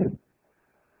converted.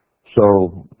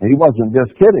 So he wasn't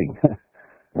just kidding.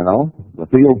 The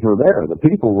fields were there. The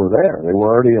people were there. They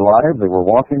were already alive. They were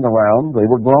walking around. They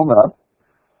were grown up.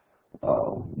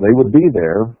 They would be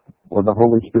there when the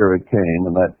Holy Spirit came,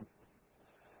 and that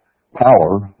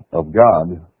power of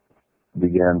God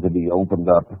began to be opened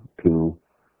up to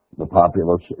the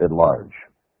populace at large.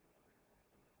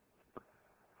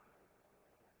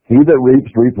 He that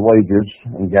reaps wages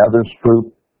and gathers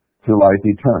fruit to life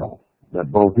eternal,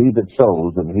 that both he that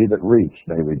sows and he that reaps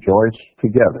may rejoice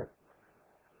together.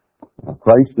 Now,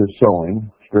 Christ is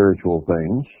sowing spiritual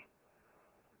things,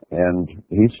 and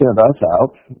he sent us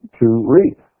out to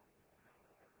reap.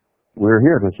 We're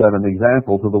here to set an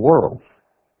example to the world,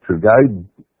 to guide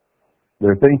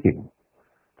their thinking,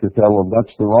 to tell them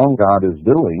that's the wrong God is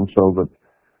doing, so that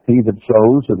he that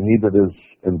sows and he that is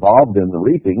involved in the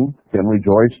reaping can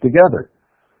rejoice together.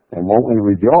 And won't we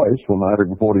rejoice when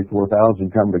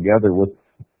 144,000 come together with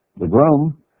the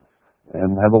groom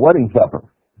and have a wedding supper?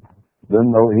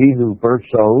 Then he who first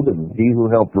sowed and he who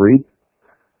helped reap,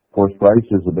 of course Christ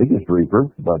is the biggest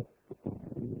reaper, but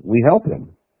we help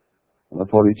him. And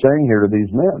that's what he's saying here to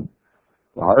these men.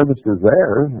 The harvest is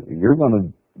there. You're going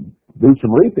to do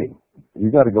some reaping.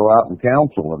 You've got to go out and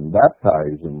counsel and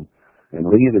baptize and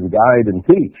lead and guide and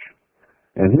teach.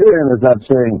 And herein is that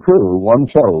saying true, one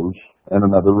sows and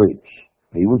another reaps.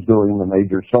 He was doing the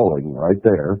major sowing right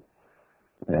there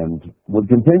and would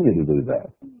continue to do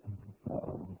that.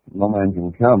 No man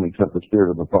can come except the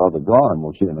Spirit of the Father draw him,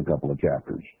 we'll see in a couple of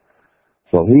chapters.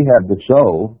 So he had to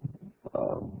sow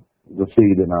the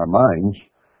seed in our minds,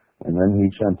 and then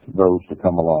he sent those to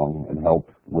come along and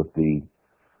help with the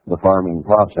farming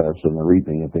process and the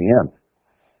reaping at the end.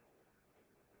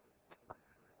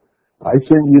 I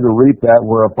sent you to reap that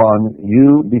whereupon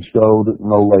you bestowed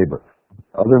no labor.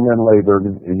 Other men labored,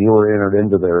 and you were entered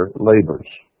into their labors.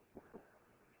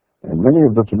 And many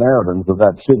of the Samaritans of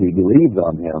that city believed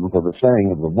on him for the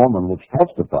saying of the woman which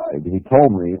testified, he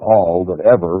told me all that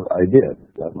ever I did.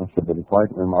 That must have been quite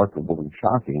remarkable and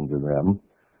shocking to them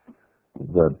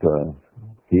that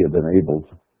he had been able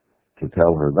to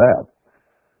tell her that.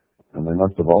 And they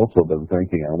must have also been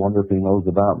thinking, I wonder if he knows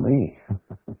about me.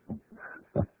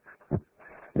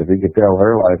 If he could tell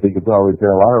her life, he could probably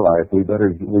tell our life. We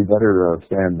better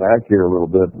stand back here a little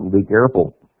bit and be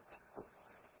careful.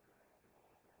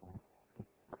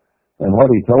 And what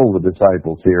he told the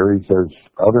disciples here, he says,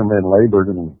 other men labored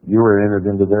and you were entered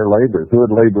into their labors. Who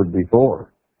had labored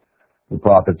before? The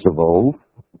prophets of old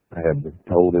had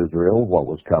told Israel what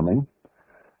was coming.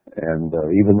 And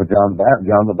even John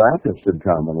the Baptist had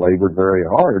come and labored very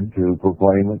hard to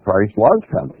proclaim that Christ was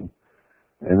coming.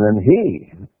 And then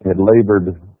he had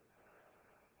labored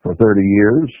for 30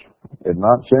 years and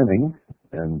not sinning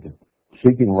and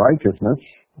seeking righteousness,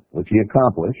 which he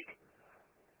accomplished.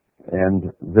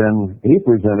 And then he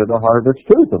presented a harvest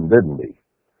to them, didn't he?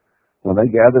 When they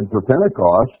gathered for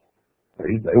Pentecost,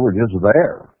 they were just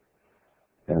there.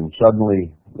 And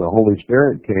suddenly the Holy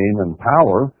Spirit came in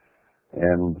power,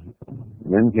 and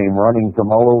men came running from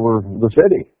all over the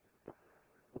city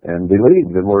and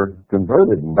believed and were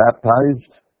converted and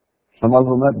baptized, some of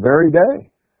them that very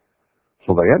day.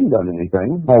 So they hadn't done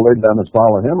anything. All they'd done is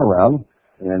follow him around,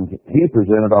 and he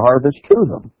presented a harvest to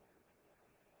them.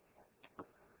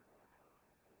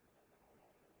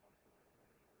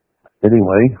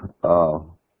 Anyway,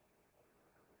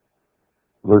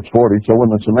 verse 40, so when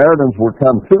the Samaritans were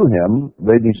come to him,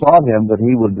 they besought him that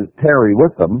he would tarry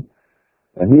with them,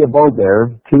 and he abode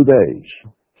there 2 days.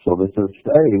 So they said,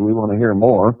 stay, we want to hear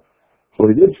more. So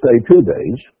he did stay 2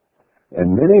 days,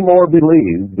 and many more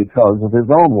believed because of his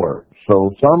own words. So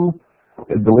some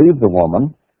had believed the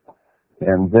woman,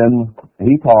 and then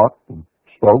he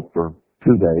spoke for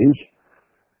 2 days,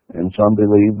 and some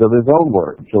believed of his own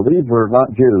words. So these were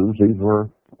not Jews, these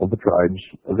were of the tribes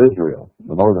of Israel,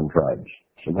 the northern tribes,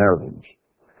 Samaritans.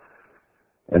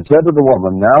 And said to the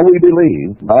woman, now we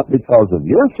believe, not because of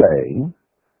your saying,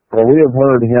 for we have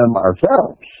heard him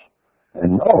ourselves,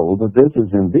 and know that this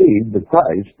is indeed the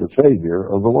Christ, the Savior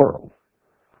of the world.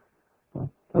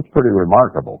 That's pretty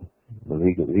remarkable, that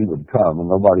he would come and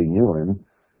nobody knew him.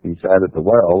 He sat at the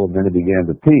well, and then he began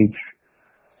to teach,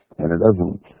 and it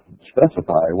doesn't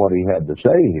specify what he had to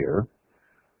say here,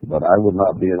 but I would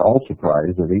not be at all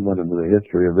surprised if he went into the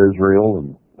history of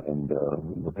Israel and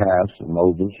the past, and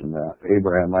Moses and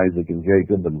Abraham, Isaac, and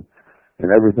Jacob, and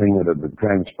everything that had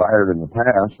transpired in the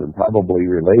past, and probably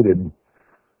related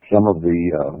some of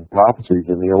the prophecies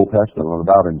in the Old Testament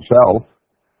about himself,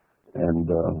 and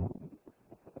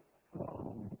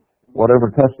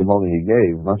whatever testimony he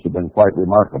gave must have been quite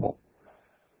remarkable,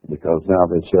 because now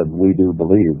they said, we do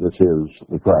believe this is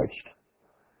the Christ.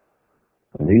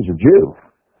 And he's a Jew,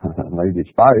 and they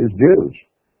despise Jews.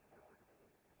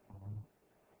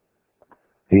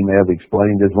 He may have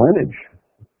explained his lineage.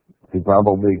 He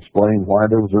probably explained why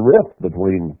there was a rift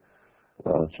between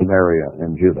Samaria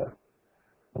and Judah,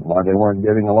 and why they weren't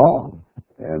getting along,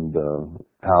 and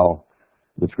how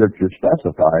the Scripture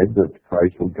specified that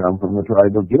Christ would come from the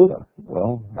tribe of Judah.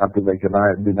 Well, how could they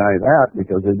deny that?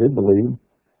 Because they did believe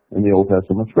in the Old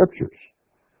Testament Scriptures.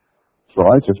 So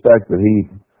I suspect that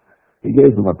he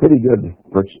gave them a pretty good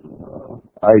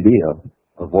idea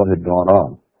of what had gone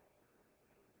on.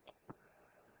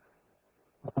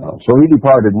 So he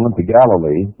departed and went to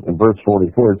Galilee. In verse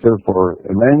 44 it says, for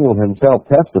Emmanuel himself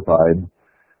testified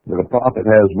that a prophet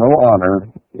has no honor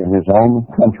in his own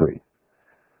country.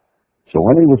 So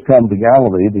when he was come to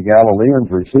Galilee, the Galileans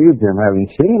received him,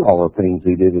 having seen all the things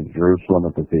he did at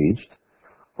Jerusalem at the feast,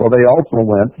 for they also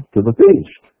went to the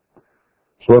feast.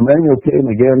 So Emmanuel came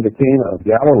again to Cana of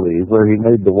Galilee, where he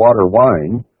made the water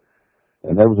wine,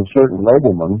 and there was a certain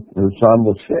nobleman whose son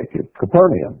was sick at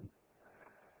Capernaum.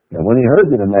 And when he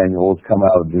heard that Emmanuel was come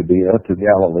out of Judea to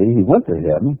Galilee, he went to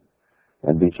him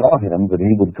and besought him that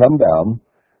he would come down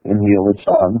and heal his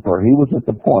son, for he was at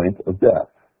the point of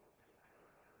death.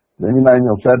 Then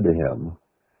Emmanuel said to him,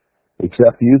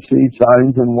 Except you see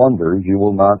signs and wonders, you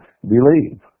will not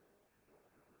believe.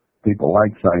 People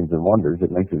like signs and wonders.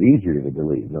 It makes it easier to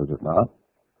believe, does it not?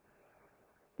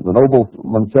 The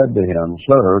nobleman said to him,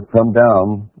 Sir, come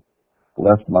down,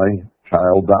 lest my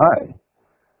child die.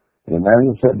 And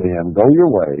Emmanuel said to him, Go your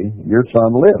way, your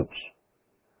son lives.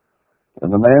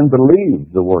 And the man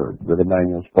believed the word that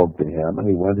Emmanuel spoke to him, and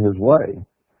he went his way.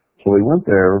 So he went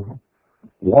there,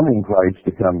 wanting Christ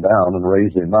to come down and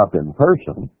raise him up in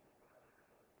person.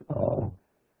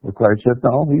 But Christ said,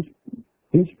 No,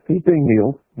 he's being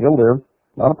healed. He'll live.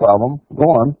 Not a problem. Go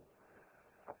on.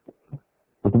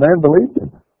 But the man believed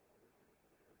him.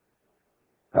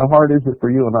 How hard is it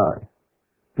for you and I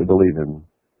to believe him,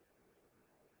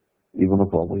 even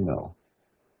with what we know?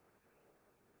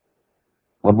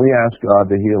 When we ask God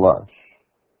to heal us,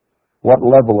 what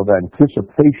level of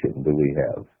anticipation do we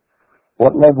have?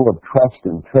 What level of trust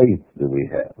and faith do we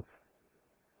have?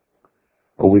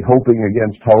 Are we hoping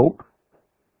against hope?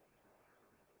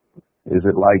 Is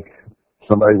it like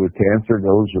somebody with cancer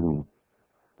goes and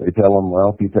they tell them,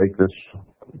 well, if you take this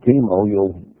chemo,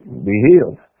 you'll be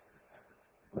healed.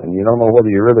 And you don't know whether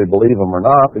you really believe them or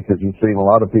not because you've seen a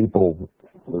lot of people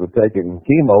that have taken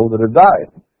chemo that have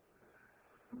died.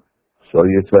 So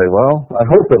you say, well, I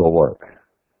hope it'll work.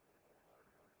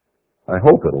 I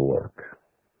hope it'll work.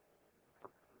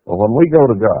 Well, when we go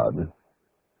to God,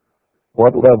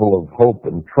 what level of hope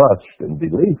and trust and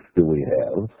belief do we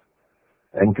have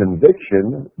and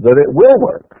conviction that it will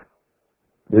work,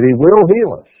 that he will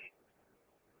heal us?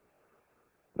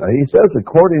 Now, he says,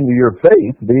 according to your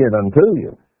faith, be it unto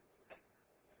you.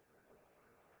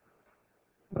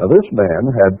 Now, this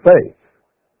man had faith.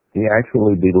 He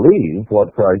actually believed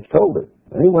what Christ told him,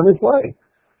 and he went his way.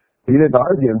 He didn't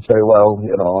argue and say, well,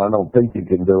 I don't think you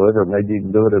can do it, or maybe you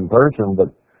can do it in person,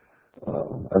 but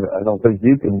I don't think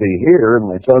you can be here, and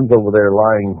my son's over there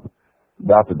lying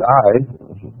about to die,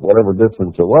 whatever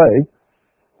distance away,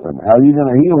 and how are you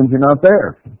going to heal him if you're not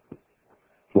there?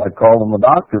 It's like calling the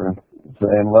doctor and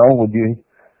saying, well,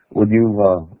 would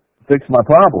you fix my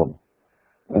problem?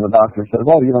 And the doctor says,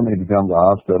 well, you don't need to come to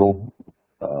the hospital.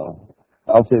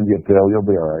 I'll send you a pill. You'll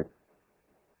be all right.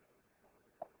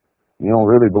 You don't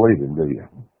really believe him, do you?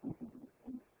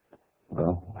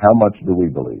 Well, how much do we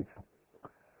believe?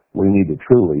 We need to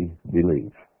truly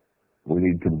believe. We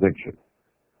need conviction.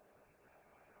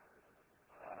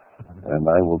 And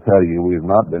I will tell you, we have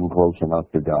not been close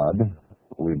enough to God.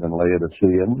 We've been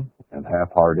Laodicean and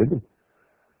half-hearted,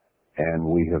 and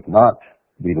we have not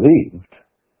believed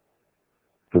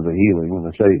to the healing and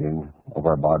the saving of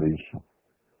our bodies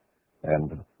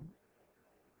and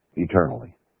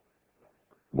eternally.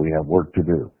 We have work to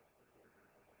do.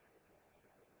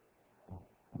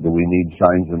 Do we need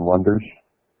signs and wonders?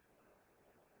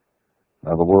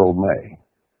 Now, the world may.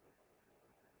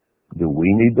 Do we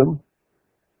need them?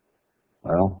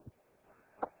 Well,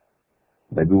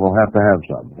 maybe we'll have to have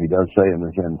some. He does say in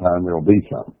this end time there will be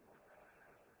some.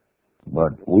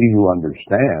 But we who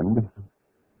understand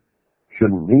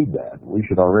shouldn't need that. We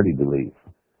should already believe.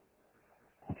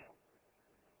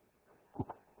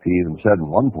 He even said in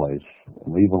one place,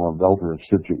 an evil and adulterous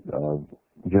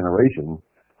generation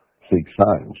seeks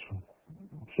signs.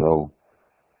 So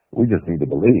we just need to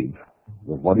believe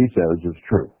that what he says is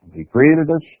true. He created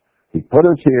us. He put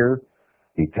us here.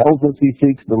 He tells us he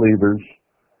seeks believers.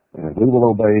 And if we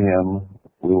will obey him,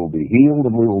 we will be healed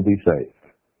and we will be saved.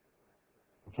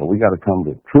 So we got to come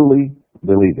to truly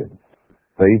believe it.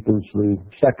 Faith is the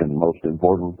second most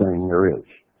important thing there is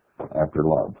after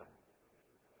love.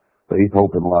 Faith,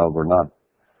 hope, and love are not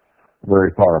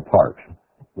very far apart.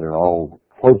 They're all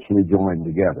closely joined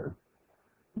together.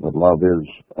 But love is,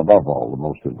 above all, the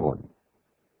most important.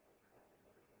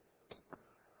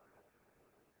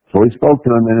 So he spoke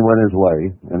to him and he went his way.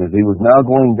 And as he was now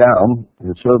going down,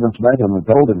 his servants met him and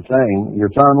told him, saying,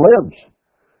 Your son lives.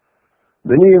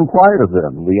 Then he inquired of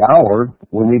them the hour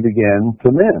when he began to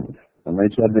mend. And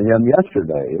they said to him,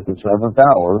 Yesterday, at the 7th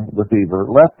hour, the fever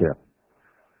left him.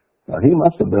 Now, he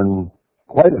must have been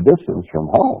quite a distance from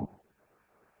home,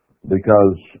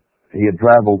 because he had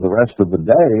traveled the rest of the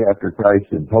day after Christ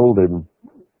had told him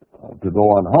to go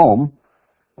on home,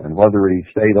 and whether he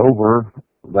stayed over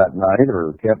that night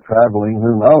or kept traveling,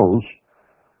 who knows.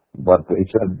 But they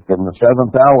said from the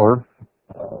 7th hour,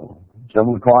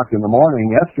 7 o'clock in the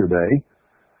morning yesterday,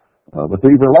 the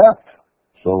fever left.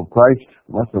 So Christ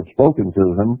must have spoken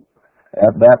to him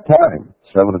at that time,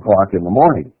 7 o'clock in the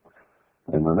morning.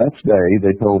 And the next day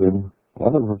they told him,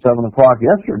 well, it was 7 o'clock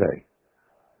yesterday.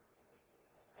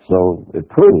 So it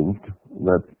proved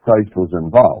that Christ was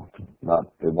involved.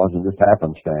 It wasn't just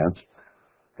happenstance.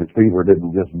 His fever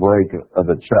didn't just break of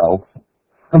itself.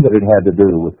 that it had to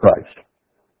do with Christ.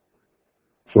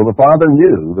 So the father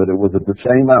knew that it was at the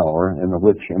same hour in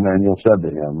which Emmanuel said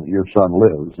to him, "Your son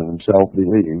lives," and himself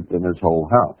believed in his whole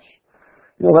house.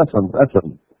 You know, that's a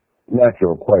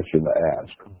natural question to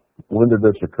ask. When did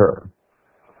this occur?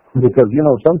 Because, you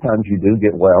know, sometimes you do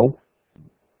get well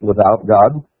without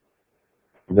God.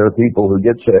 There are people who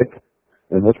get sick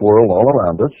in this world all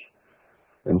around us,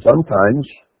 and sometimes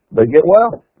they get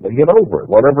well. They get over it,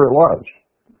 whatever it was.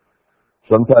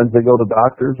 Sometimes they go to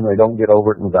doctors and they don't get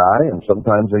over it and die, and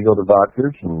sometimes they go to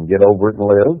doctors and get over it and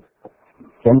live.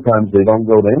 Sometimes they don't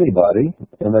go to anybody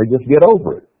and they just get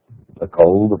over it. A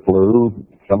cold, a flu,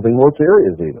 something more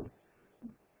serious even.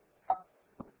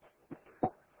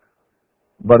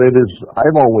 But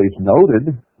I've always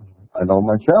noted, I know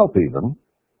myself even,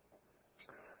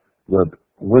 that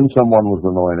when someone was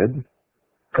anointed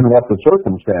and what the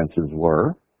circumstances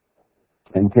were,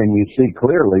 and can you see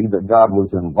clearly that God was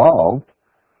involved,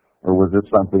 or was it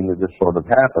something that just sort of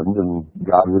happened and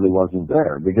God really wasn't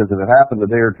there? Because if it happened a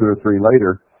day or two or three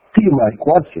later, you might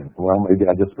question, well, maybe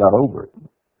I just got over it.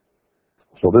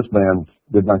 So this man,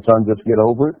 did my son just get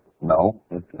over it? No,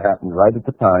 it happened right at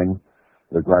the time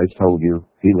that Christ told you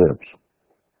he lives.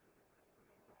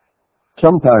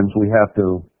 Sometimes we have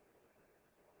to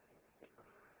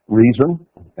reason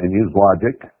and use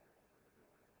logic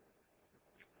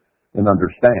and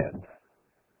understand.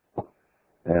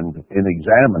 And in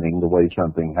examining the way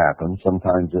something happens,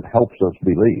 sometimes it helps us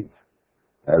believe,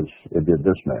 as it did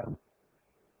this man.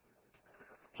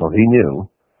 So he knew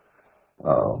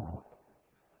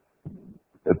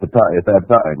at that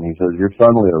time, he says, "Your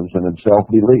son lives," and himself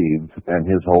believed, and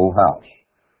his whole house.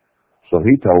 So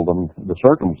he told them the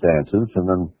circumstances, and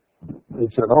then they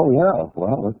said, "Oh yeah,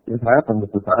 well, it happened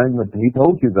at the time that he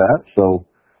told you that, so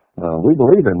we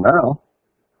believe him now."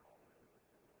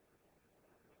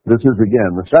 This is,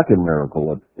 again, the second miracle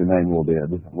that Emmanuel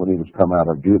did when he was come out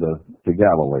of Judah to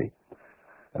Galilee.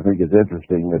 I think it's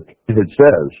interesting that it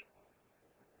says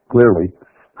clearly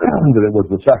that it was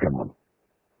the second one.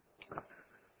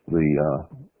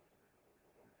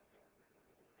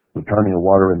 The turning of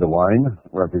water into wine,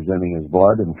 representing his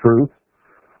blood and truth,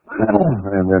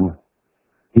 and then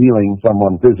healing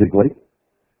someone physically.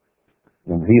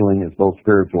 And healing is both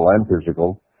spiritual and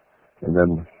physical. And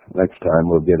then next time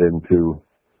we'll get into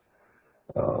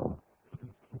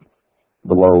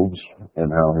the loaves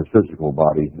and how his physical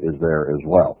body is there as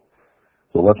well.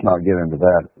 So let's not get into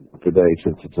that today,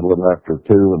 since it's a little after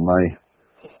 2 and my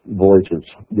voice is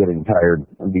getting tired.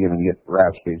 I'm beginning to get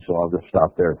raspy, so I'll just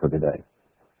stop there for today.